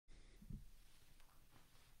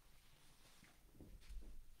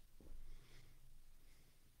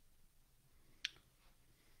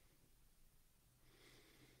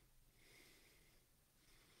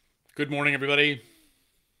Good morning, everybody.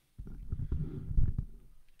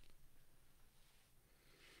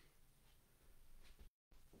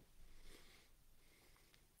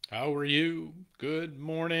 How are you? Good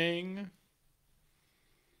morning.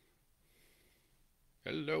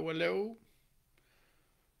 Hello, hello.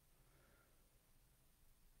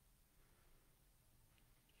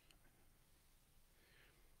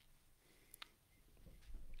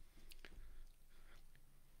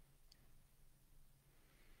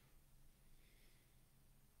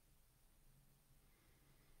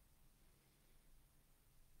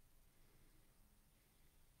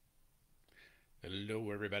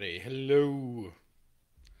 Hello, everybody. Hello.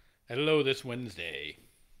 Hello this Wednesday.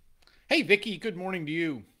 Hey, Vicky, good morning to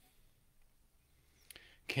you.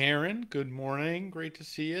 Karen, good morning. Great to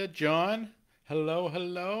see you. John, hello,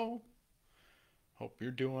 hello. Hope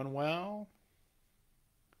you're doing well.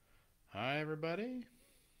 Hi, everybody.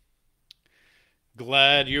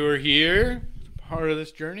 Glad you're here. Part of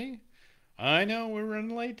this journey. I know we're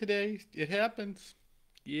running late today. It happens.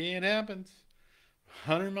 Yeah, it happens.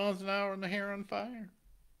 100 miles an hour and the hair on fire.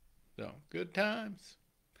 So, good times.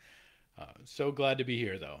 So glad to be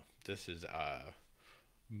here, though. This is a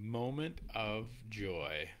moment of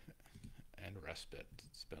joy and respite.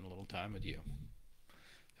 Spend a little time with you.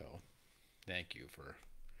 So, thank you for,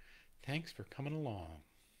 thanks for coming along.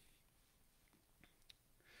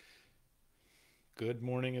 Good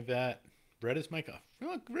morning, Yvette. Red is my color.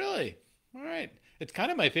 Oh, really? All right. It's kind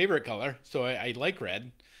of my favorite color, so I like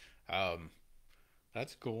red. Um,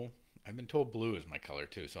 that's cool. I've been told blue is my color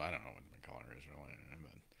too, so I don't know what my color is really.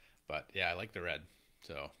 But yeah, I like the red.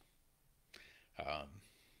 So um,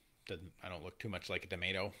 doesn't I don't look too much like a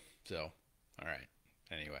tomato. So all right.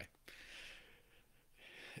 Anyway,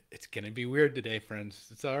 it's gonna be weird today, friends.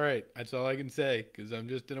 It's all right. That's all I can say because I'm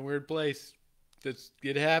just in a weird place.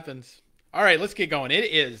 It happens. All right, let's get going. It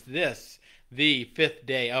is the fifth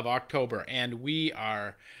day of October, and we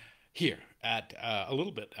are here at a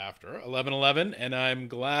little bit after 11:11, and I'm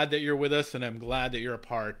glad that you're with us, and I'm glad that you're a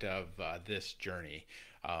part of this journey.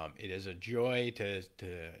 It is a joy to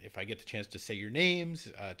if I get the chance to say your names,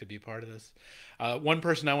 to be part of this. One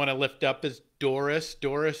person I want to lift up is Doris.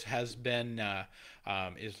 Doris has been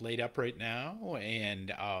is laid up right now,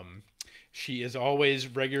 and she is always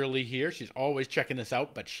regularly here. She's always checking this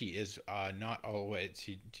out, but she is not always.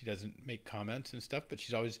 She doesn't make comments and stuff, but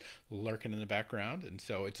she's always lurking in the background, and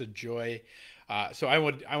so it's a joy. So I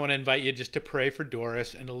want to invite you just to pray for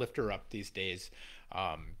Doris and to lift her up these days,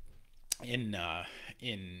 um, in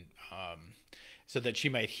so that she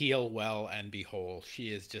might heal well and be whole. She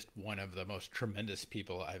is just one of the most tremendous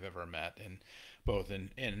people I've ever met, and both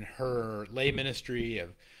in her lay ministry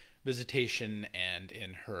of visitation and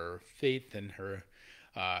in her faith and her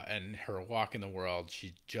walk in the world.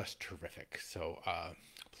 She's just terrific. So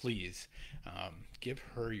please give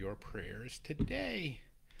her your prayers today.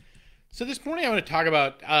 So this morning I want to talk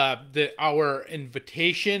about our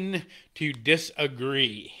invitation to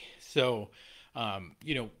disagree. So I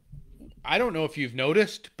don't know if you've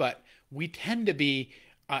noticed, but we tend to be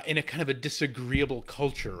in a kind of a disagreeable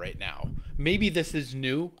culture right now. Maybe this is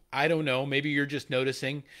new. I don't know. Maybe you're just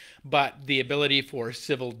noticing. But the ability for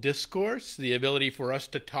civil discourse, the ability for us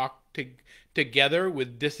to talk together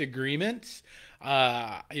with disagreements.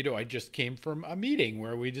 I just came from a meeting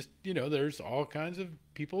where we just, there's all kinds of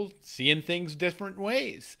people seeing things different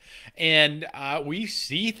ways. And we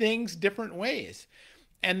see things different ways.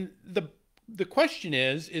 And the question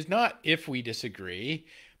is not if we disagree,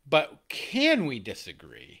 but can we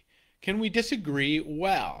disagree? Can we disagree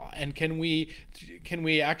well? And can we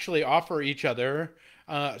actually offer each other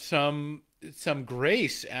some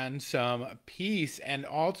grace and some peace, and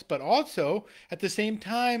but also at the same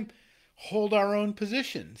time hold our own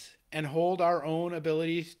positions and hold our own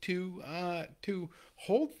abilities to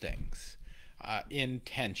hold things in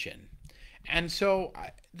tension. And so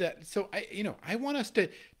I want us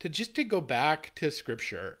to go back to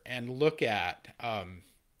Scripture and look at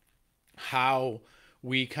how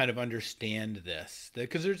we kind of understand this,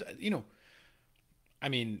 because I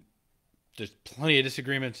mean, there's plenty of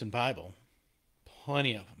disagreements in the Bible,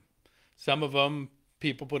 plenty of them. Some of them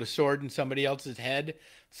people put a sword in somebody else's head.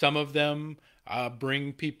 Some of them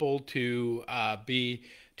bring people to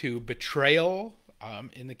betrayal.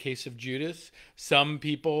 In the case of Judas, some of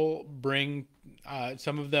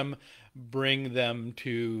them bring them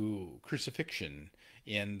to crucifixion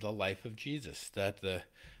in the life of Jesus. That the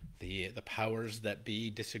powers that be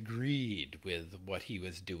disagreed with what he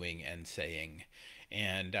was doing and saying,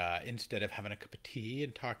 and instead of having a cup of tea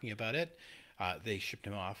and talking about it, they shipped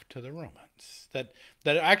him off to the Romans. That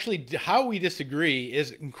actually how we disagree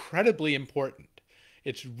is incredibly important.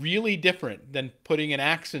 It's really different than putting an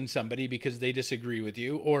axe in somebody because they disagree with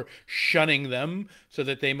you, or shunning them so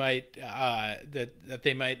that they might that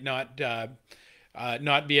they might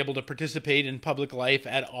not be able to participate in public life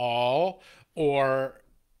at all, or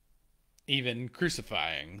even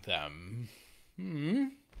crucifying them.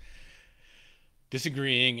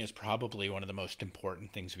 Disagreeing is probably one of the most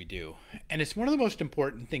important things we do. And it's one of the most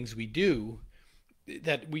important things we do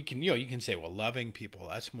that we can, you can say, well, loving people,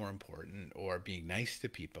 that's more important, or being nice to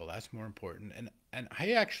people, that's more important. And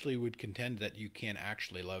I actually would contend that you can't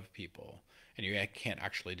actually love people, and you can't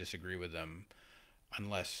actually disagree with them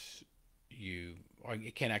unless or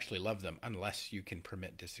you can't actually love them unless you can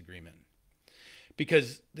permit disagreement.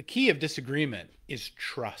 Because the key of disagreement is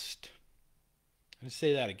trust. I'm going to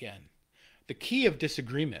say that again. The key of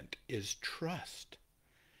disagreement is trust.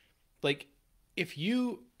 Like, if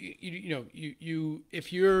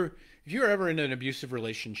if you're ever in an abusive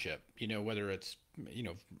relationship, whether it's,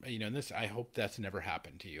 and this, I hope that's never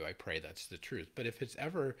happened to you. I pray that's the truth. But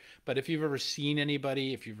if you've ever seen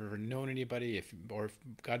anybody, if you've ever known anybody, or if,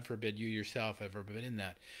 God forbid, you yourself have ever been in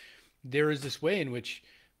that, there is this way in which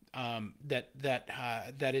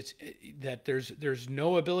there's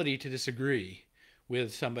no ability to disagree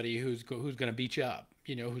with somebody who's going to beat you up,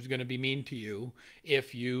 who's going to be mean to you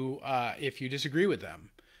if you disagree with them,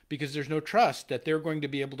 because there's no trust that they're going to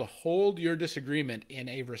be able to hold your disagreement in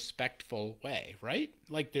a respectful way, right?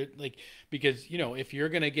 Because if you're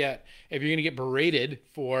going to get berated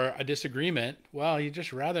for a disagreement, well, you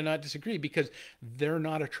just rather not disagree because they're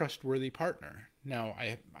not a trustworthy partner. Now,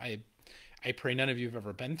 I pray none of you have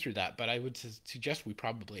ever been through that, but I would suggest we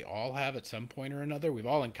probably all have at some point or another. We've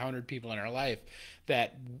all encountered people in our life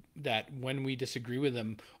that when we disagree with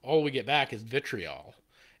them, all we get back is vitriol.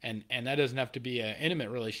 And that doesn't have to be an intimate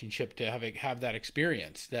relationship to have that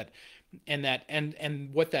experience. And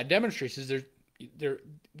what that demonstrates is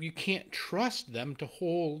you can't trust them to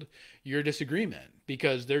hold your disagreement,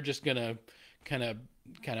 because they're just gonna kind of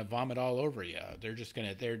vomit all over you. They're just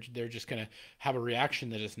gonna have a reaction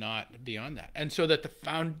that is not beyond that. And so that the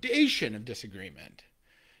foundation of disagreement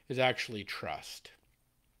is actually trust.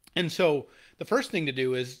 And so the first thing to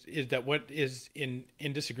do is that what is in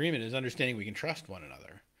disagreement is understanding we can trust one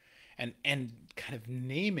another, and kind of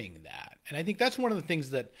naming that. And I think that's one of the things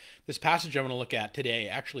that this passage I'm going to look at today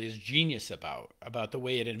actually is genius about the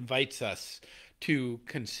way it invites us to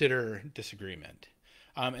consider disagreement.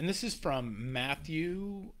 And this is from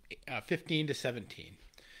Matthew 15 to 17.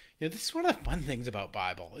 This is one of the fun things about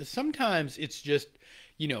Bible, is sometimes it's just,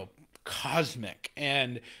 cosmic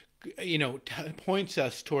and, points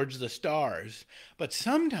us towards the stars. But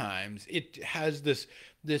sometimes it has this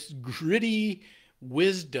gritty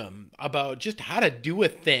wisdom about just how to do a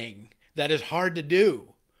thing that is hard to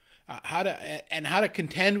do, how to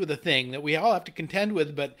contend with a thing that we all have to contend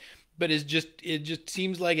with, but it just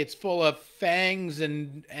seems like it's full of fangs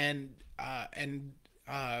and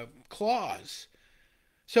claws.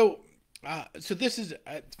 So this is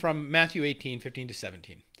from Matthew 18:15 to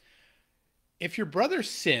 17. If your brother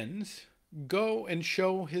sins, go and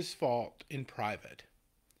show his fault in private.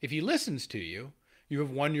 If he listens to you, you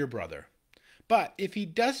have won your brother. But if he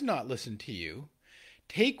does not listen to you,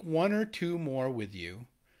 take one or two more with you,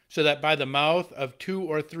 so that by the mouth of 2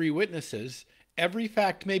 or 3 witnesses every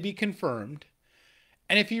fact may be confirmed.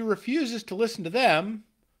 And if he refuses to listen to them,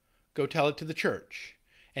 go tell it to the church.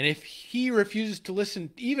 And if he refuses to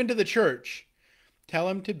listen even to the church, tell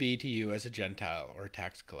him to be to you as a Gentile or a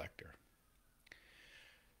tax collector.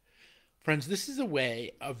 Friends, this is a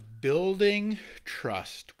way of building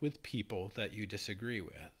trust with people that you disagree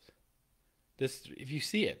with. This, if you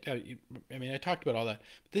see it, I talked about all that.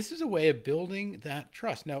 But this is a way of building that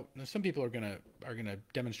trust. Now some people are gonna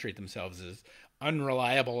demonstrate themselves as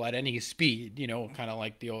unreliable at any speed. Kind of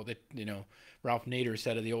like the old, Ralph Nader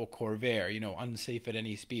said of the old Corvair. Unsafe at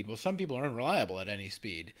any speed. Well, some people are unreliable at any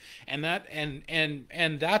speed, and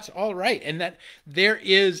that's all right. And that there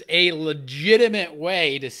is a legitimate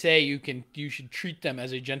way to say you should treat them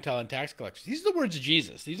as a Gentile and tax collector. These are the words of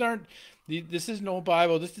Jesus. This is no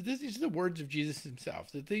Bible. These are the words of Jesus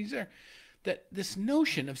himself. This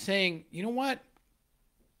notion of saying, you know what?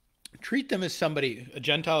 Treat them as somebody, a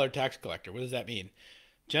Gentile or tax collector. What does that mean?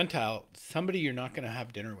 Gentile, somebody you're not going to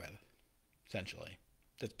have dinner with, essentially.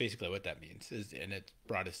 That's basically what that means, is in its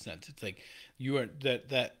broadest sense. It's like you are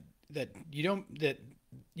that you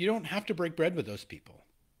don't have to break bread with those people.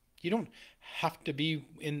 You don't have to be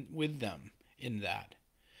with them in that.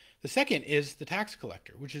 The second is the tax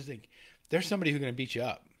collector, which is like, there's somebody who's going to beat you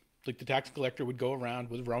up. Like the tax collector would go around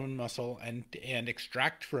with Roman muscle and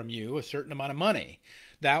extract from you a certain amount of money.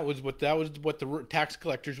 That was what the tax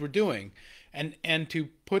collectors were doing. and to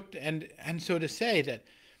put and so to say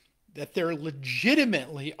that there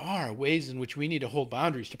legitimately are ways in which we need to hold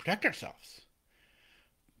boundaries to protect ourselves.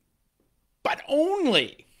 But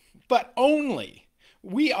only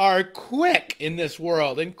we are quick in this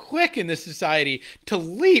world and quick in this society to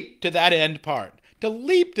leap to that end part, to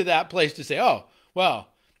leap to that place to say, oh, well,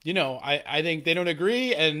 I think they don't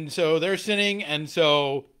agree, and so they're sinning, and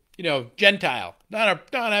so, Gentile. Don't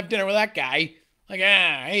have dinner with that guy. Like,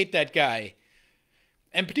 I hate that guy.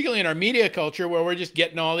 And particularly in our media culture, where we're just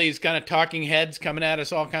getting all these kind of talking heads coming at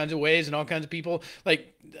us all kinds of ways and all kinds of people, I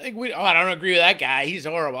don't agree with that guy. He's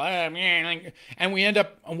horrible. And we end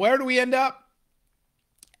up, where do we end up?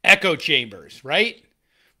 Echo chambers, right?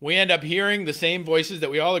 We end up hearing the same voices that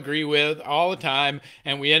we all agree with all the time,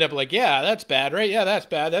 and we end up like, yeah, that's bad, right? Yeah, that's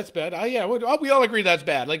bad. Oh, yeah, we all agree that's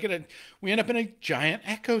bad. We end up in a giant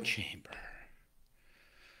echo chamber.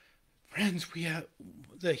 Friends, we have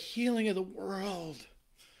the healing of the world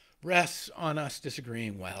rests on us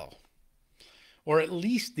disagreeing well, or at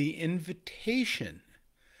least the invitation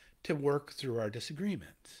to work through our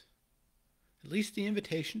disagreements. At least the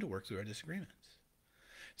invitation to work through our disagreements.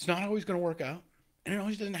 It's not always going to work out, and it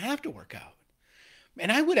always doesn't have to work out.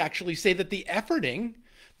 And I would actually say that the efforting,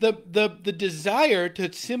 the desire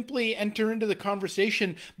to simply enter into the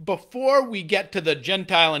conversation before we get to the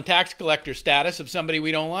Gentile and tax collector status of somebody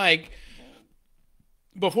we don't like,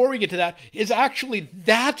 before we get to that, is actually,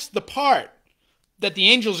 that's the part that the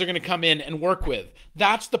angels are going to come in and work with.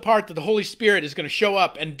 That's the part that the Holy Spirit is going to show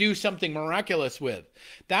up and do something miraculous with.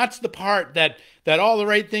 That's the part that all the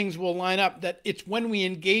right things will line up. That it's when we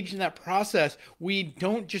engage in that process, we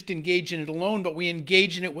don't just engage in it alone, but we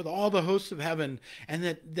engage in it with all the hosts of heaven,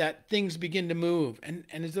 and that things begin to move. And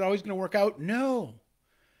is it always going to work out? No.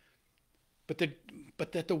 But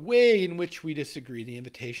that the way in which we disagree, the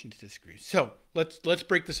invitation to disagree. So let's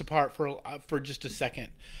break this apart for just a second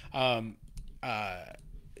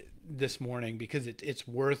this morning, because it's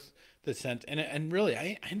worth the sense. And really,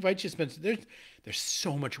 I invite you to spend. There's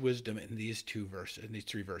so much wisdom in these three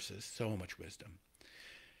verses. So much wisdom.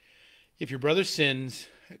 If your brother sins,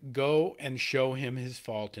 go and show him his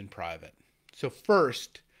fault in private. So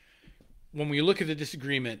first, when we look at the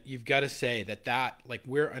disagreement, you've got to say that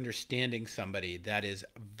we're understanding somebody that is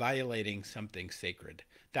violating something sacred.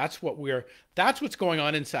 That's what's going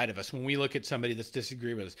on inside of us when we look at somebody that's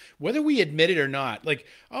disagreeing with us, whether we admit it or not. Like,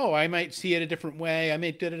 oh, I might see it a different way. I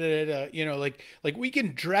may like we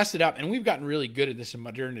can dress it up, and we've gotten really good at this in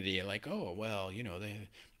modernity. Like, oh, well, they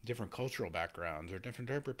different cultural backgrounds or different,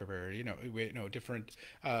 different,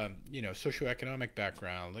 socioeconomic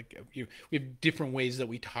background. Like, we have different ways that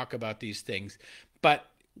we talk about these things. But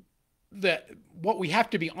what we have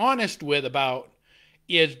to be honest with about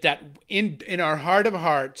is that in our heart of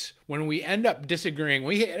hearts, when we end up disagreeing,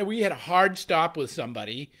 we had a hard stop with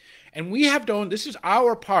somebody, and we have to own, this is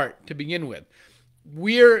our part to begin with.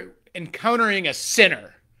 We're encountering a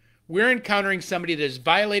sinner. We're encountering somebody that is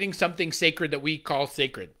violating something sacred that we call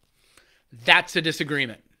sacred. That's a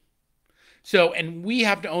disagreement. So, and we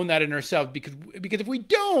have to own that in ourselves, because if we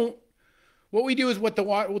don't, what we do is what the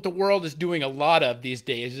world is doing a lot of these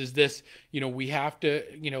days is this, we have to,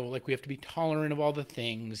 we have to be tolerant of all the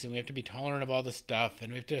things, and we have to be tolerant of all the stuff,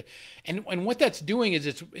 and we have to, and what that's doing is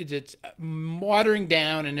it's watering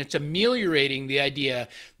down, and it's ameliorating the idea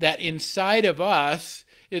that inside of us,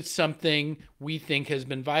 it's something we think has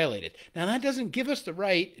been violated. Now, that doesn't give us the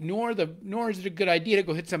right, nor is it a good idea to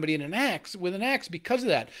go hit somebody with an axe because of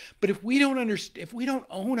that. But if we don't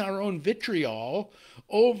own our own vitriol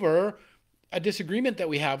over a disagreement that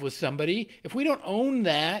we have with somebody, if we don't own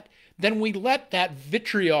that, then we let that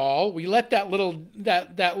vitriol, we let that little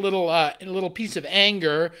piece of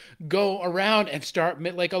anger go around and start,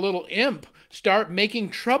 like a little imp, start making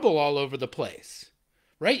trouble all over the place.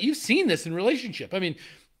 Right? You've seen this in relationship. I mean,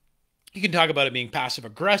 you can talk about it being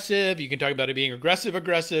passive-aggressive. You can talk about it being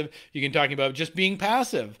aggressive-aggressive. You can talk about just being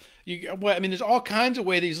passive. There's all kinds of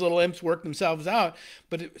ways these little imps work themselves out.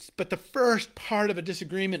 But the first part of a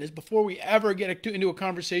disagreement is, before we ever get into a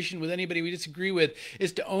conversation with anybody we disagree with,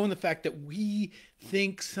 is to own the fact that we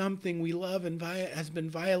think something we love has been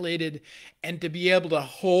violated, and to be able to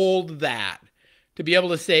hold that, to be able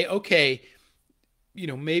to say, okay,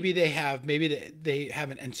 maybe they have, maybe they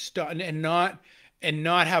haven't, and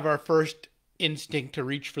not have our first instinct to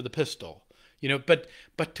reach for the pistol, but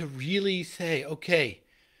to really say, okay,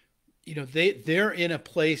 they're in a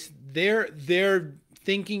place, they're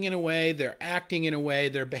thinking in a way, they're acting in a way,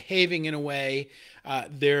 they're behaving in a way,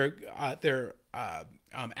 they're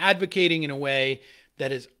advocating in a way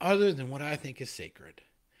that is other than what I think is sacred.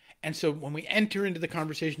 And so when we enter into the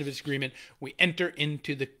conversation of disagreement, we enter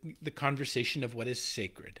into the conversation of what is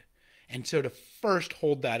sacred. And so to first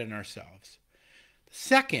hold that in ourselves. The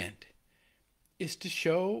second is to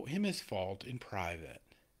show him his fault in private.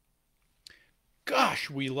 Gosh,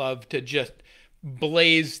 we love to just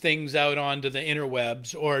blaze things out onto the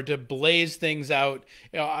interwebs, or to blaze things out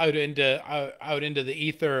out into the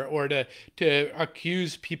ether, or to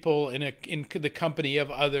accuse people in the company of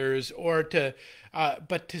others, or to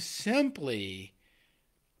but to simply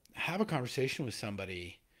have a conversation with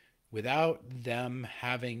somebody without them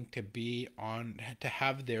having to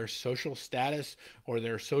have their social status or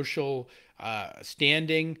their social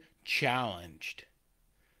standing challenged.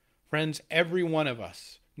 Friends, every one of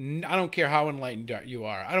us, I don't care how enlightened you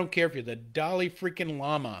are. I don't care if you're the Dalai freaking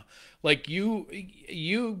Lama. Like you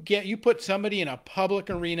put somebody in a public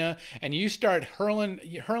arena and you start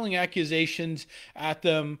hurling accusations at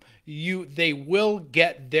them, they will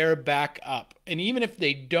get their back up. And even if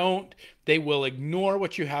they don't, they will ignore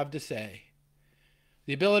what you have to say.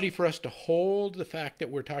 The ability for us to hold the fact that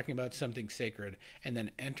we're talking about something sacred and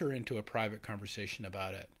then enter into a private conversation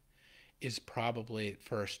about it is probably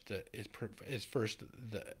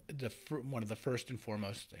one of the first and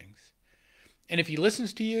foremost things. And if he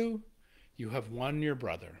listens to you, you have won your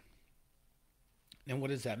brother. And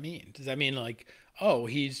what does that mean? Does that mean like, oh,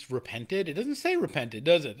 he's repented? It doesn't say repented,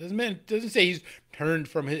 does it? It doesn't say he's turned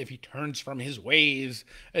from if he turns from his ways.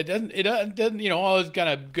 It doesn't, all those kind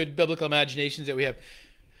of good biblical imaginations that we have.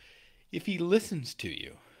 If he listens to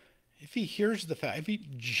you, if he hears the fact, if he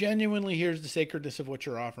genuinely hears the sacredness of what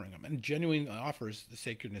you're offering him and genuinely offers the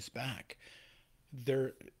sacredness back,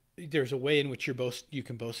 there's a way in which you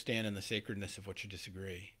can both stand in the sacredness of what you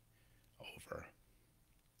disagree over.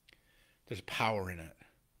 There's power in it.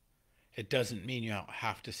 It doesn't mean you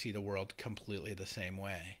have to see the world completely the same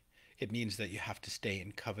way. It means that you have to stay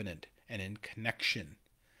in covenant and in connection.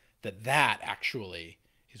 That actually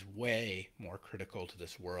is way more critical to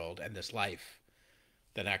this world and this life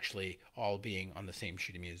than actually all being on the same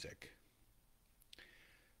sheet of music.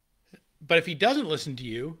 But if he doesn't listen to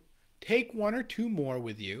you, take one or two more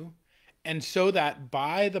with you, and so that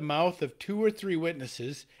by the mouth of 2 or 3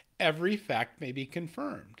 witnesses, every fact may be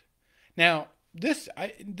confirmed. Now, this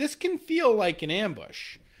can feel like an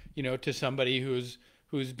ambush, to somebody who's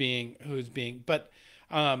being, but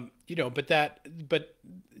and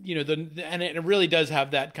it really does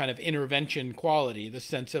have that kind of intervention quality, the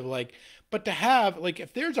sense of like, but to have, like,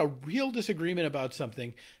 if there's a real disagreement about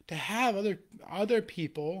something, to have other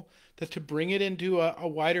people to bring it into a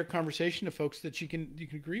wider conversation of folks that you can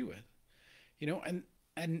agree with, and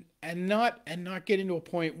not get into a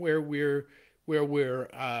point where we're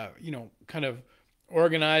kind of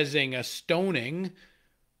organizing a stoning,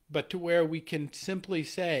 but to where we can simply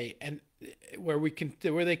say, and where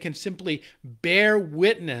they can simply bear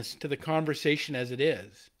witness to the conversation as it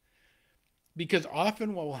is. Because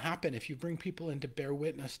often what will happen if you bring people in to bear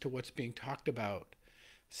witness to what's being talked about,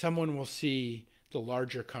 someone will see the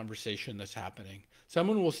larger conversation that's happening.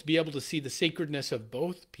 Someone will be able to see the sacredness of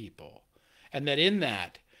both people, and that in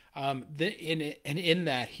that, in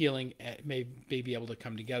that healing may be able to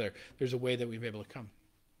come together. There's a way that we'll be able to come.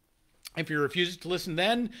 If he refuses to listen,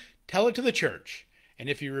 then tell it to the church. And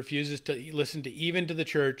if he refuses to listen even to the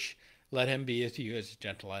church, let him be to you as a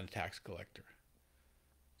gentle and a tax collector.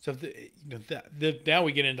 So now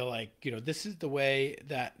we get into like, this is the way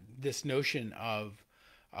that this notion of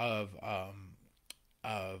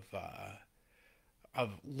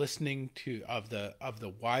listening to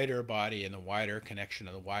the wider body and the wider connection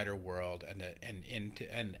of the wider world and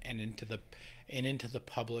into the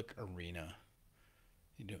public arena,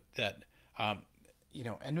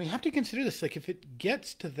 and we have to consider this, like, if it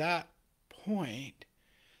gets to that point,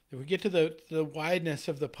 if we get to the wideness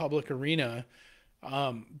of the public arena,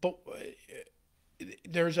 but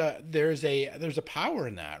there's a power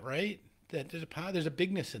in that, right? That there's a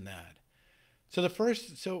bigness in that. So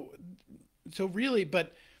really,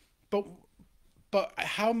 but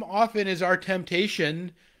how often is our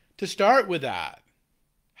temptation to start with that?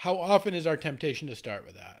 How often is our temptation to start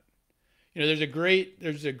with that? There's a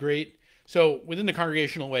great. So within the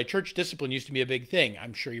congregational way, church discipline used to be a big thing.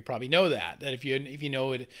 I'm sure you probably know that if you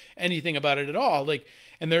know anything about it at all,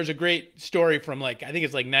 and there's a great story from I think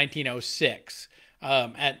it's 1906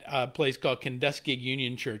 at a place called Kenduskeag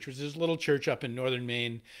Union Church, which is this little church up in northern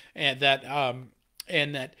Maine, and that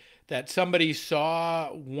somebody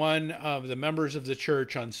saw one of the members of the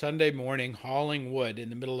church on Sunday morning hauling wood in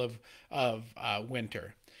the middle of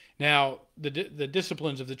winter. Now, the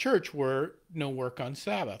disciplines of the church were no work on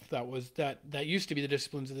Sabbath. That used to be the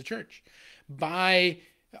disciplines of the church. By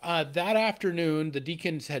That afternoon, the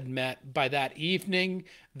deacons had met. By that evening,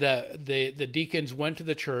 the deacons went to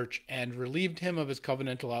the church and relieved him of his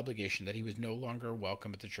covenantal obligation that he was no longer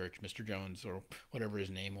welcome at the church, Mr. Jones or whatever his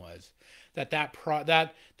name was. That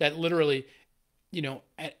literally,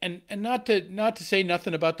 and not to say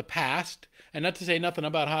nothing about the past, and not to say nothing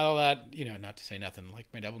about how that, not to say nothing like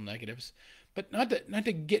my double negatives, but not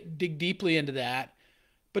to dig deeply into that.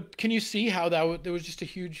 But can you see how there was just a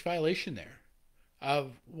huge violation there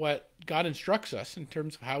of what God instructs us in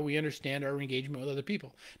terms of how we understand our engagement with other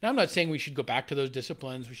people? Now, I'm not saying we should go back to those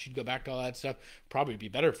disciplines. We should go back to all that stuff. Probably be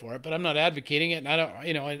better for it, but I'm not advocating it. And I don't,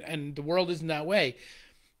 and the world isn't that way.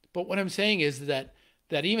 But what I'm saying is that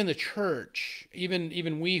even the church,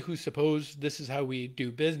 even we who suppose this is how we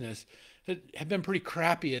do business, have been pretty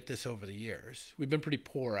crappy at this over the years. We've been pretty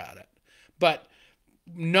poor at it, but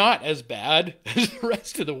not as bad as the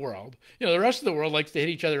rest of the world. The rest of the world likes to hit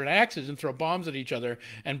each other in axes and throw bombs at each other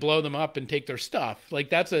and blow them up and take their stuff. Like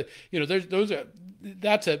that's a,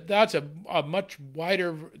 that's a much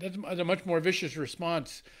wider, that's a much more vicious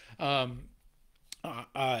response. I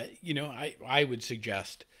would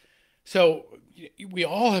suggest. So we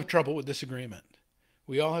all have trouble with disagreement.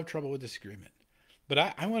 We all have trouble with disagreement. But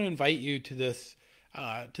I want to invite you to this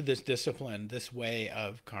discipline, this way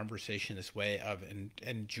of conversation, this way of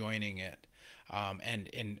and joining it,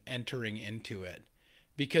 and entering into it,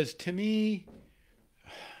 because to me,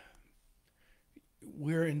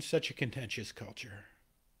 we're in such a contentious culture,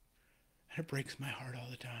 and it breaks my heart all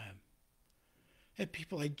the time. And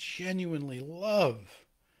people I genuinely love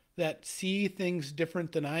that see things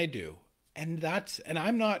different than I do, and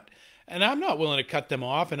I'm not willing to cut them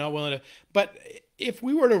off, and not willing to. But if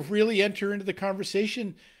we were to really enter into the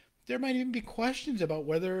conversation, there might even be questions about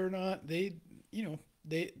whether or not we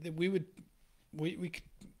could,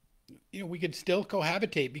 we could still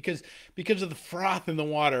cohabitate because of the froth in the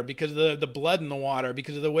water, because of the blood in the water,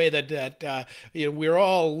 because of the way that we're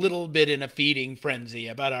all a little bit in a feeding frenzy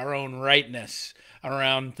about our own rightness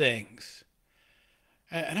around things.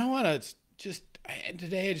 And I want to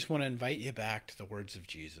today I just want to invite you back to the words of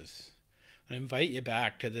Jesus. I invite you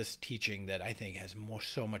back to this teaching that I think has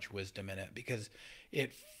so much wisdom in it, because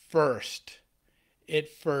it first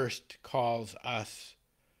calls us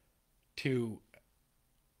to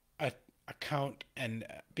account and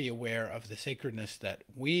be aware of the sacredness that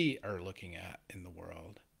we are looking at in the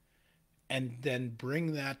world, and then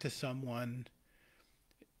bring that to someone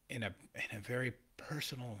in a very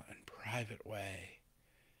personal and private way,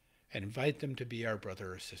 and invite them to be our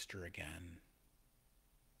brother or sister again.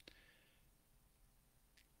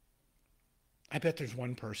 I bet there's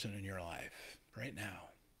one person in your life right now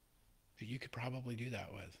that you could probably do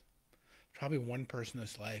that with. Probably one person in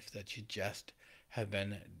this life that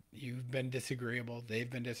you've been disagreeable, they've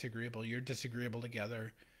been disagreeable, you're disagreeable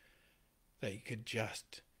together, that you could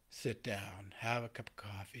just sit down, have a cup of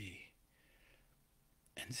coffee,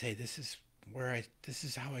 and say, this is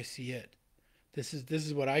how I see it. This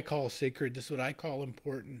is what I call sacred. This is what I call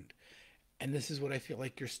important, and this is what I feel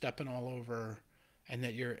like you're stepping all over, and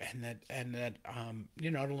that you're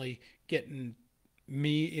not only getting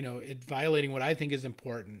me, violating what I think is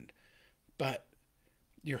important, but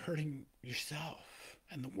you're hurting yourself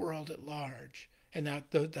and the world at large, and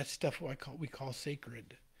that stuff we call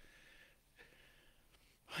sacred.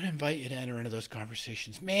 I invite you to enter into those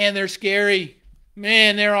conversations. Man, they're scary.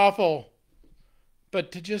 Man, they're awful.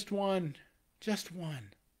 But to just one,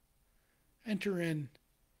 enter in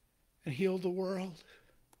and heal the world.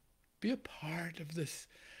 Be a part of this,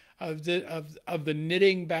 of the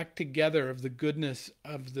knitting back together of the goodness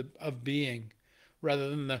of being, rather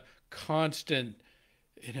than the constant,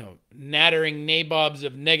 nattering nabobs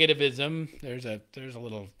of negativism. There's a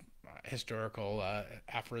little historical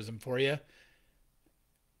aphorism for you,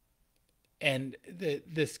 and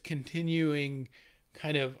this continuing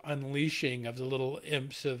kind of unleashing of the little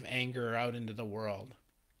imps of anger out into the world.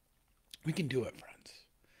 We can do it, friends,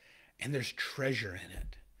 and there's treasure in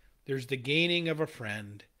it. There's the gaining of a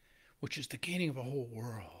friend, which is the gaining of a whole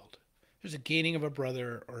world. There's a gaining of a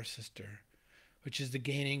brother or a sister, which is the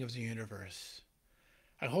gaining of the universe.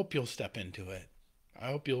 I hope you'll step into it.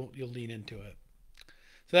 I hope you'll lean into it.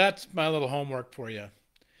 So that's my little homework for you.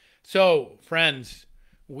 So, friends,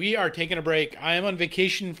 we are taking a break. I am on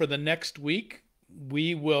vacation for the next week.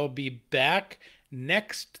 We will be back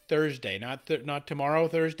next Thursday, not tomorrow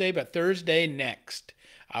Thursday, but Thursday next.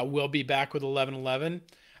 We'll be back with 11:11.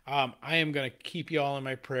 I am going to keep you all in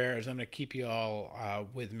my prayers. I'm going to keep you all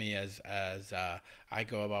with me as I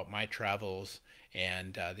go about my travels,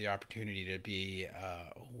 and the opportunity to be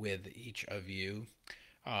with each of you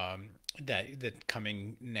that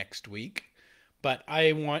coming next week. But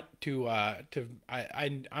I want I'm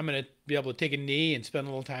going to be able to take a knee and spend a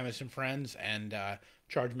little time with some friends and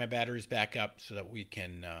charge my batteries back up so that we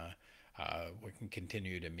can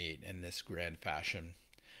continue to meet in this grand fashion.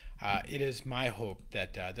 It is my hope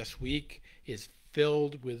that this week is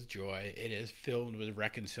filled with joy. It is filled with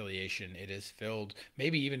reconciliation. It is filled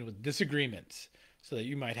maybe even with disagreements, so that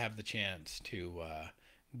you might have the chance to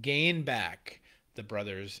gain back the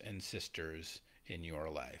brothers and sisters in your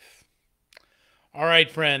life. All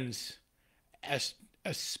right, friends,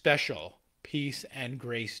 a special peace and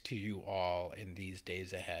grace to you all in these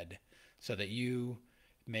days ahead, so that you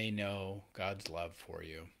may know God's love for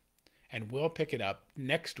you. And we'll pick it up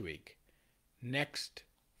next week, next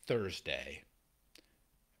Thursday,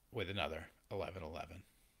 with another 11:11.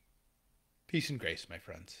 Peace and grace, my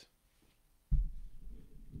friends.